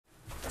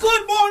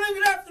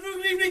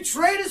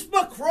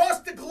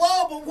across the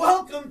globe, and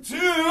welcome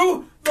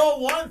to the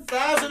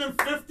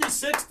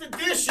 1056th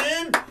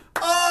edition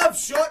of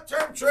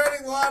Short-Term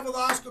Trading Live with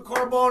Oscar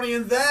Carboni,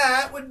 and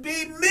that would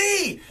be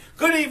me.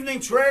 Good evening,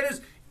 traders.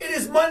 It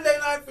is Monday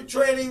night for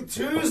trading,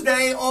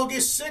 Tuesday,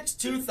 August 6,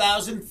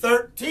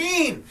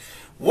 2013.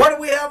 What do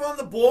we have on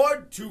the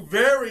board? Two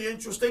very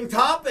interesting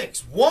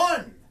topics.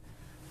 One,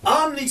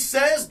 OMNI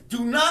says,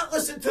 do not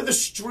listen to the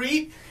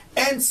street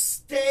and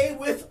stay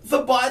with the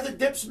buy the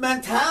dips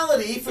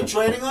mentality for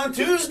trading on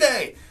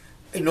Tuesday.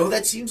 I know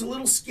that seems a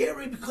little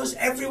scary because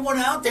everyone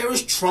out there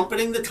is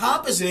trumpeting the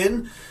top is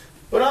in,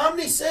 but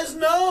OMNI says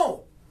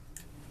no.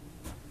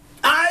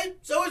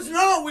 So it's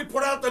no. We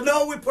put out the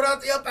no, we put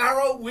out the up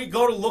arrow, we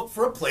go to look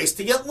for a place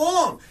to get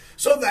long.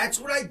 So that's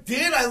what I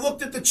did. I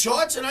looked at the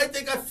charts and I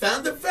think I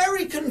found a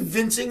very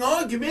convincing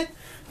argument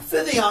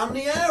for the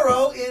OMNI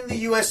arrow in the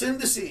U.S.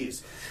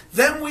 indices.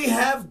 Then we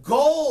have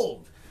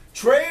gold.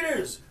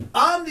 Traders,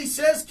 OMNI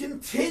says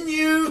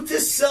continue to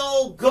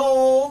sell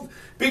gold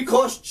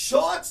because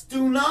charts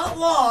do not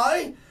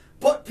lie,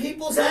 but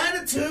people's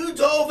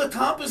attitudes, oh, the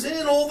top is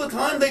in all the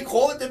time. They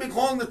call it, they've been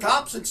calling the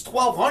top since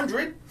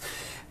 1200.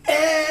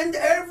 And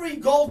every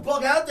gold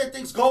bug out there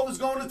thinks gold is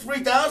going to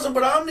 3,000,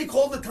 but OMNI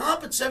called the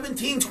top at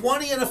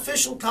 1720, an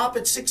official top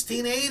at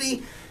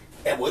 1680,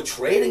 and we're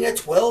trading at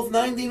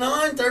 1299,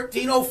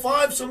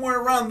 1305, somewhere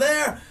around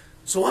there.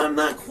 So I'm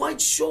not quite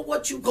sure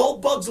what you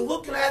gold bugs are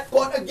looking at,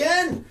 but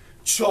again,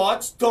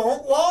 charts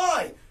don't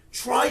lie.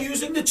 Try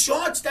using the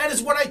charts. That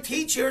is what I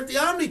teach here at the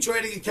OMNI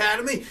Trading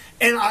Academy,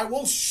 and I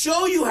will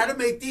show you how to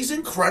make these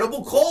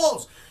incredible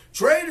calls.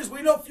 Traders,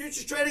 we know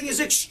futures trading is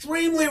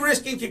extremely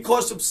risky and can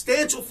cause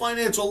substantial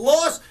financial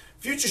loss.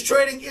 Futures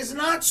trading is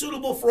not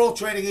suitable for all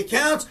trading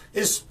accounts,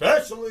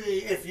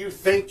 especially if you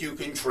think you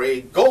can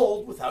trade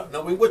gold without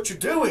knowing what you're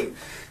doing.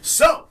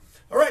 So,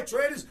 all right,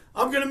 traders,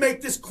 I'm going to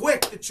make this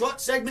quick. The chart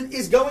segment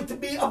is going to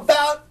be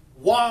about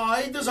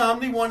why does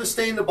OMNI want to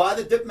stay in the buy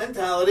the dip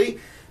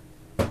mentality?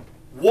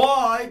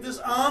 Why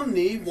does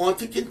OMNI want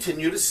to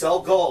continue to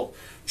sell gold?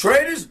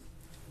 Traders,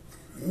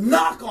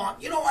 knock on,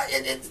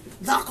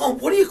 knock on,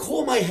 what do you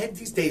call my head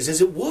these days?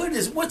 Is it wood?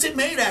 What's it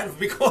made out of?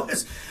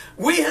 Because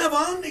we have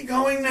OMNI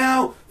going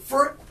now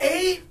for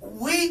 8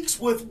 weeks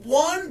with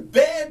one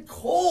bad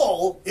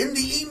call in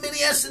the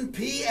emini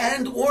S&P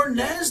and or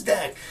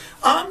NASDAQ.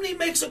 OMNI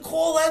makes a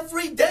call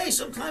every day,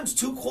 sometimes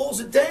 2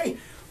 calls a day.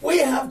 We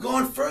have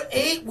gone for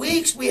 8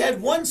 weeks. We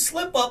had one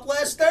slip up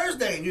last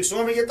Thursday, and you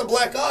saw me get the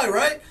black eye,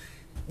 right?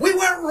 We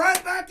went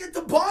right back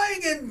into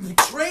buying and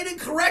trading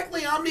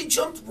correctly. OMNI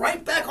jumped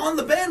right back on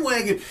the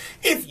bandwagon.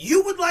 If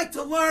you would like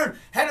to learn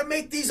how to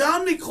make these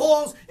OMNI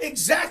calls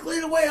exactly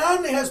the way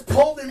OMNI has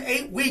pulled an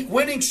 8-week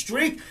winning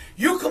streak,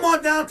 you come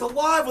on down to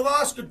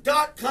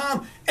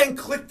livewithoscar.com and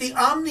click the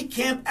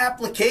OmniCamp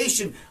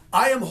application.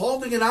 I am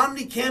holding an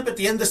OmniCamp at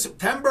the end of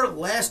September,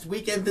 last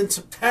weekend in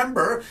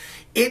September.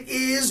 It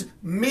is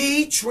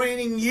me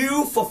training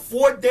you for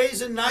 4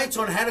 days and nights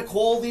on how to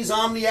call these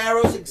OMNI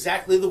arrows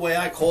exactly the way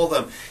I call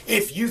them.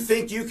 If you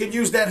think you can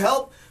use that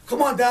help,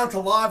 come on down to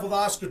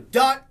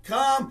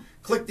livewithoscar.com,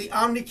 click the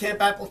OmniCamp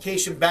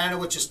application banner,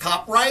 which is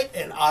top right,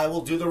 and I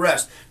will do the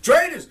rest.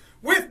 Traders,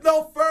 with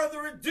no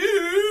further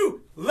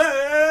ado,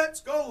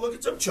 let's go look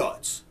at some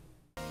charts.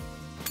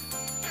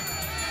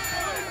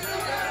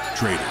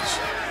 Traders,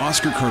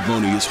 Oscar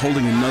Carboni is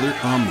holding another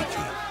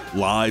OmniCamp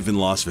live in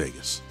Las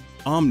Vegas.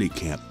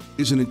 OmniCamp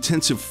is an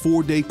intensive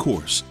 4-day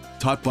course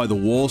taught by the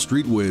Wall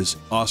Street whiz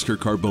Oscar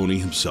Carboni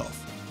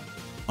himself.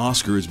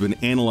 Oscar has been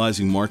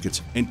analyzing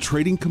markets and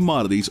trading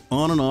commodities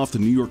on and off the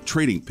New York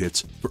trading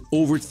pits for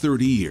over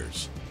 30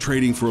 years.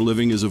 Trading for a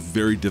living is a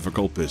very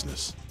difficult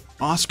business.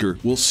 Oscar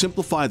will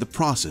simplify the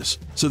process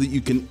so that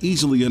you can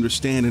easily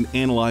understand and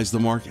analyze the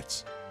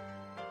markets.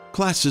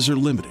 Classes are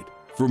limited.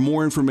 For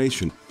more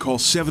information, call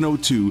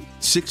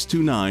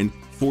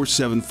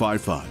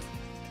 702-629-4755.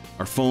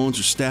 Our phones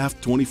are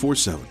staffed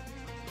 24/7.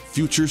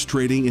 Futures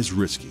trading is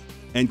risky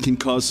and can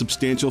cause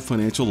substantial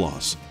financial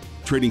loss.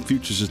 Trading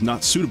futures is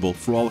not suitable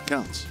for all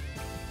accounts.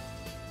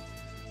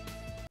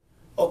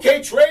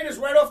 Okay, traders,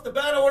 right off the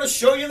bat, I want to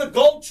show you the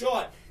gold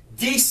chart.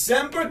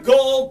 December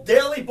gold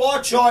daily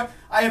bar chart.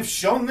 I have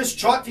shown this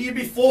chart to you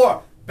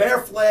before. Bear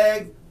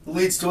flag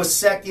leads to a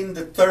second,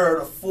 a third,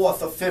 a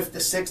fourth, a fifth,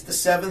 a sixth, a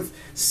seventh.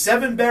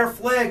 7 bear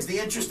flags. The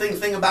interesting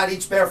thing about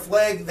each bear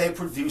flag, they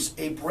produce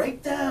a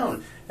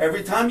breakdown.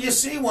 Every time you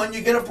see one,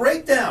 you get a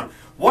breakdown.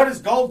 What is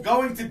gold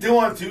going to do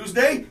on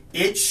Tuesday?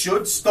 It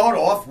should start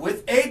off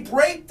with a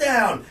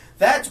breakdown.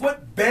 That's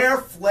what bear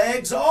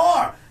flags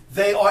are.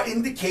 They are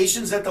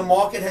indications that the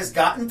market has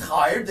gotten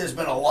tired. There's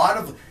been a lot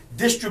of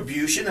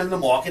distribution and the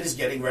market is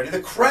getting ready to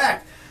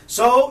crack.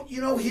 So,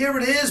 here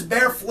it is.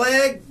 Bear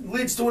flag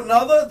leads to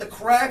another. The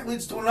crack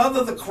leads to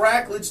another. The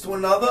crack leads to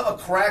another. A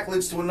crack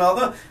leads to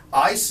another.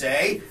 I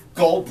say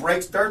gold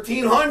breaks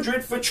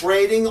 1,300 for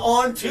trading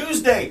on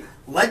Tuesday.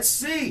 Let's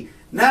see.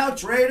 Now,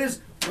 traders,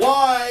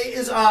 why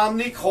is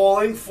OMNI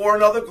calling for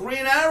another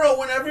green arrow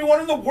when everyone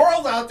in the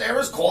world out there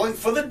is calling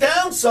for the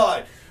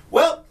downside?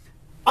 Well,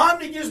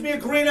 Omni gives me a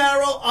green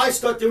arrow. I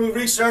start doing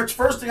research.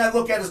 First thing I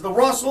look at is the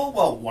Russell.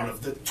 Well, one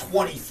of the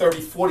 20,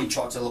 30, 40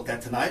 charts I looked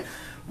at tonight.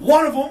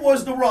 One of them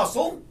was the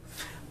Russell.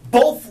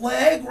 Bull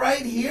flag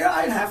right here,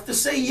 I'd have to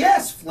say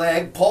yes.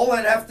 Flag pull,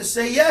 I'd have to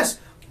say yes.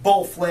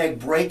 Bull flag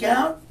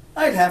breakout,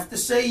 I'd have to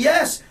say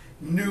yes.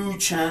 New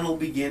channel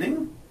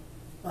beginning,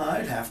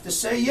 I'd have to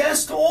say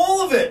yes to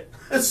all of it.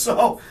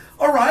 So,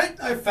 all right,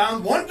 I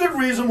found one good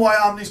reason why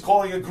Omni's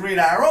calling a green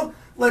arrow.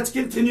 Let's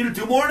continue to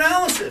do more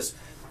analysis.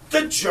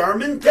 The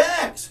German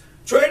DAX.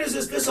 Traders,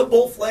 is this a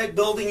bull flag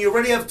building? You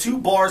already have 2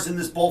 bars in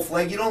this bull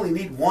flag. You'd only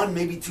need 1,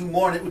 maybe 2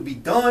 more, and it would be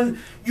done.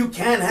 You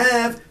can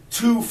have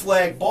 2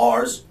 flag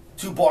bars,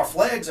 2 bar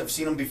flags. I've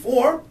seen them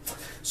before.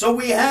 So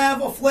we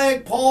have a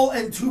flag pole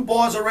and 2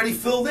 bars already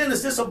filled in.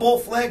 Is this a bull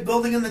flag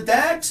building in the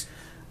DAX?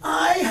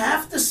 I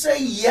have to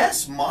say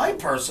yes, my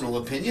personal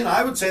opinion.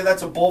 I would say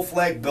that's a bull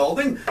flag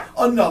building.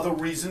 Another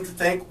reason to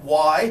think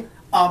why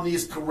Omni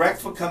is correct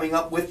for coming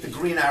up with the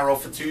green arrow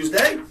for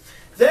Tuesday.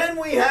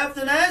 Then we have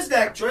the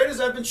NASDAQ.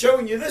 Traders, I've been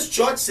showing you this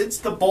chart since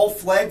the bull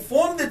flag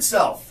formed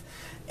itself.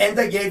 And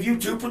I gave you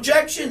 2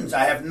 projections.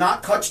 I have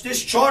not touched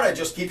this chart. I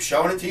just keep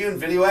showing it to you in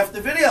video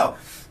after video.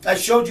 I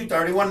showed you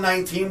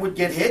 31.19 would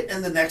get hit,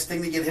 and the next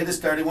thing to get hit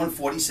is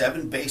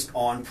 31.47 based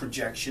on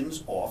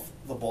projections off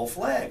the bull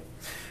flag.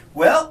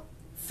 Well,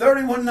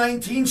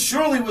 31.19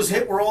 surely was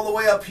hit. We're all the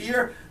way up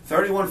here.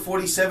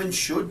 31.47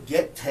 should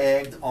get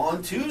tagged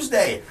on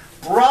Tuesday.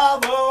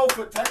 Bravo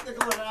for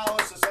technical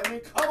analysis. I mean,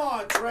 come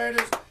on,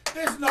 traders.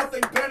 There's nothing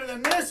better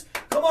than this.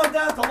 Come on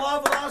down to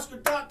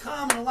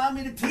livewithoscar.com and allow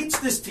me to teach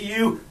this to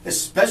you,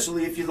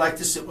 especially if you'd like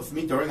to sit with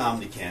me during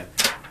OmniCamp.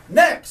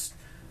 Next,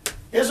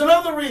 here's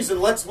another reason.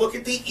 Let's look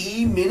at the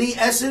E-mini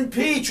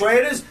S&P,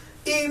 traders.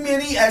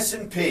 E-mini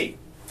S&P.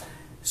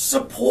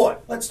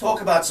 Support. Let's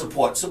talk about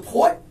support.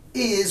 Support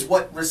is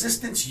what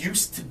resistance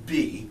used to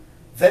be,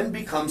 then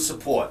becomes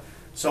support.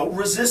 So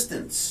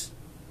resistance,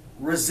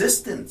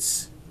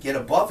 get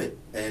above it,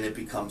 and it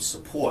becomes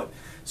support.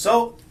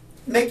 So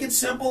make it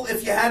simple.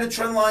 If you had a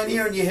trend line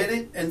here and you hit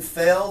it and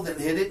failed and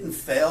hit it and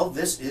failed,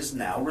 this is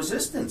now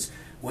resistance.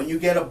 When you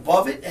get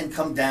above it and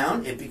come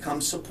down, it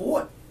becomes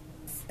support.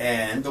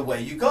 And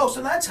away you go.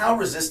 So that's how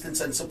resistance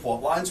and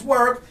support lines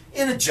work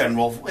in a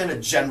general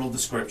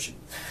description.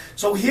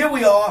 So here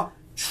we are.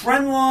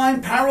 Trend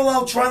line,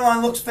 parallel trend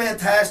line looks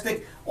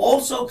fantastic.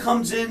 Also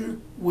comes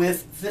in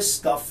with this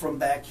stuff from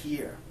back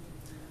here.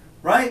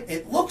 Right?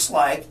 It looks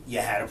like you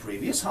had a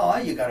previous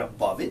high, you got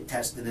above it,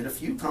 tested it a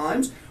few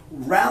times,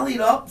 rallied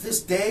up.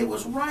 This day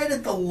was right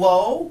at the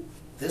low,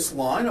 this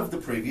line of the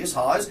previous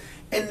highs.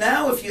 And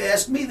now, if you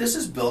ask me, this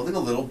is building a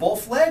little bull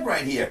flag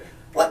right here.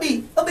 Let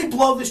me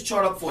blow this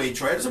chart up for you,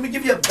 traders. Let me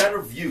give you a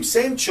better view.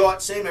 Same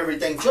chart, same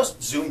everything,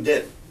 just zoomed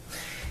in.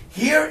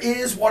 Here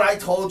is what I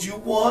told you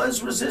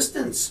was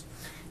resistance.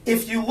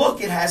 If you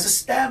look, it has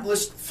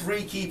established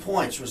 3 key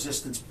points.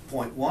 Resistance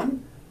point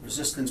 1,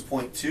 resistance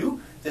point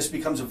 2. This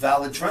becomes a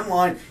valid trend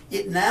line.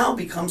 It now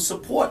becomes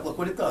support. Look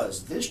what it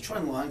does. This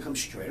trend line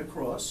comes straight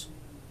across.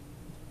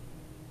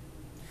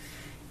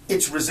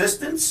 It's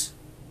resistance.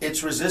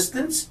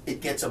 It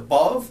gets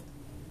above.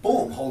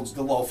 Boom, holds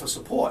the low for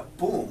support.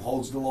 Boom,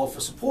 holds the low for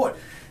support.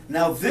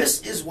 Now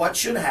this is what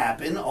should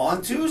happen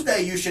on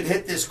Tuesday. You should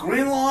hit this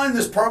green line,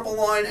 this purple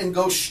line, and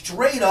go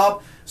straight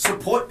up,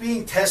 support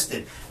being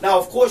tested. Now,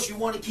 of course, you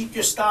want to keep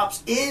your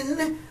stops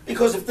in,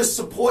 because if this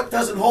support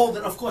doesn't hold,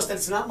 and of course,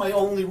 that's not my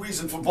only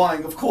reason for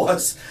buying, of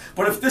course,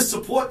 but if this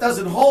support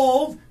doesn't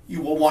hold,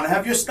 you will want to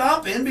have your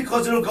stop in,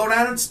 because it'll go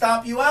down and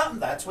stop you out,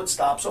 and that's what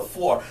stops are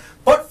for.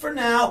 But for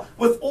now,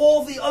 with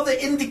all the other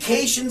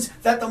indications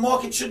that the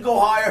market should go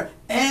higher,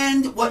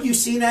 and what you've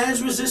seen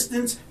as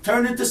resistance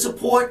turn into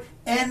support,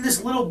 and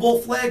this little bull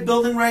flag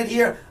building right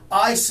here,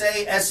 I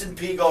say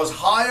S&P goes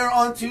higher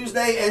on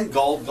Tuesday and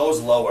gold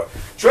goes lower.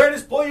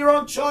 Traders, pull your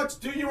own charts,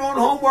 do your own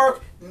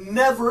homework.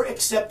 Never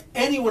accept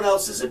anyone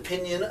else's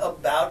opinion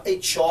about a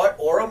chart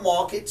or a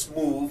market's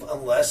move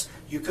unless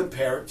you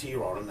compare it to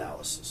your own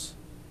analysis.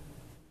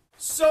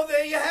 So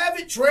there you have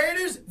it,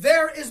 traders.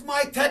 There is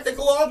my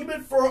technical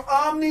argument for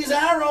Omni's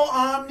arrow.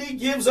 Omni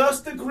gives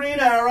us the green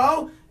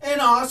arrow,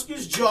 and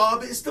Oscar's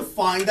job is to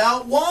find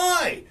out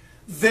why.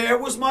 There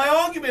was my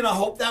argument. I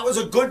hope that was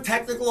a good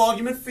technical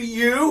argument for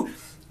you.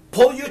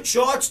 Pull your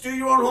charts, do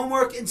your own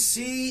homework, and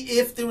see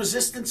if the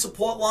resistance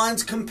support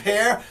lines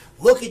compare.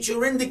 Look at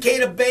your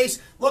indicator base.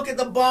 Look at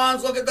the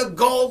bonds. Look at the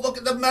gold. Look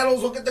at the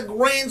metals. Look at the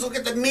grains. Look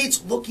at the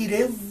meats. Look at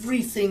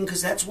everything,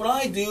 because that's what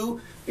I do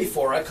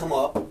before I come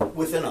up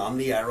with an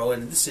Omni arrow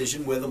and a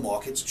decision where the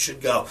markets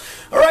should go.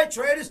 All right,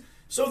 traders.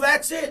 So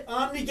that's it.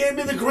 Omni gave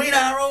me the green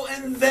arrow,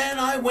 and then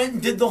I went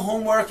and did the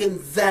homework, and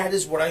that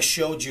is what I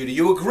showed you. Do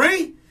you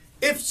agree?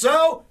 If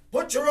so,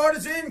 put your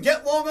orders in,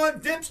 get long on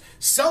dips,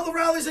 sell the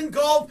rallies in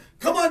gold,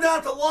 come on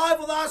down to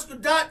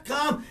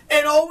livewithoscar.com,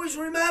 and always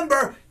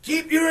remember,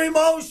 keep your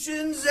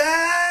emotions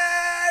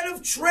out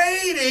of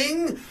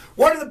trading.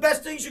 One of the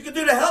best things you can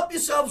do to help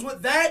yourselves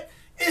with that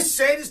is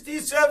say this to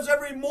yourselves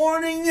every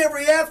morning,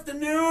 every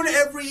afternoon,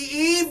 every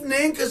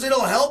evening, because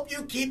it'll help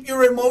you keep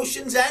your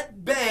emotions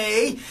at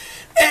bay.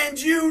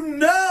 And you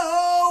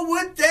know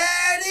what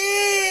that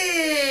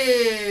is.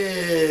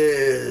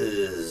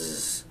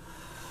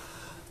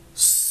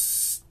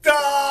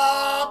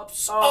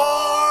 Stops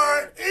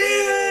are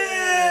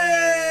in.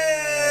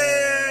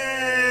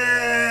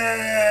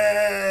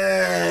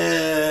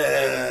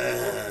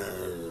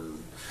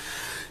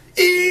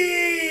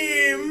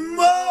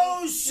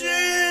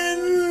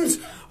 Emotions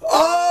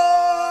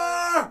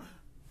are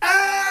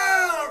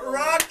out.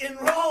 Rock and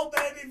roll,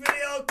 baby.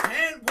 Video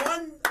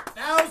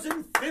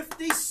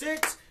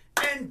 10-1056.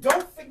 And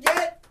don't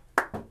forget,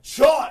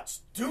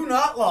 charts do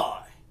not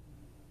lie.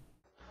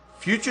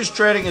 Futures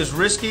trading is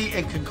risky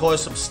and can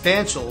cause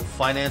substantial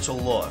financial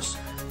loss.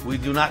 We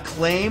do not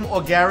claim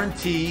or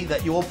guarantee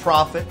that you will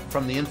profit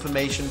from the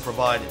information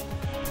provided.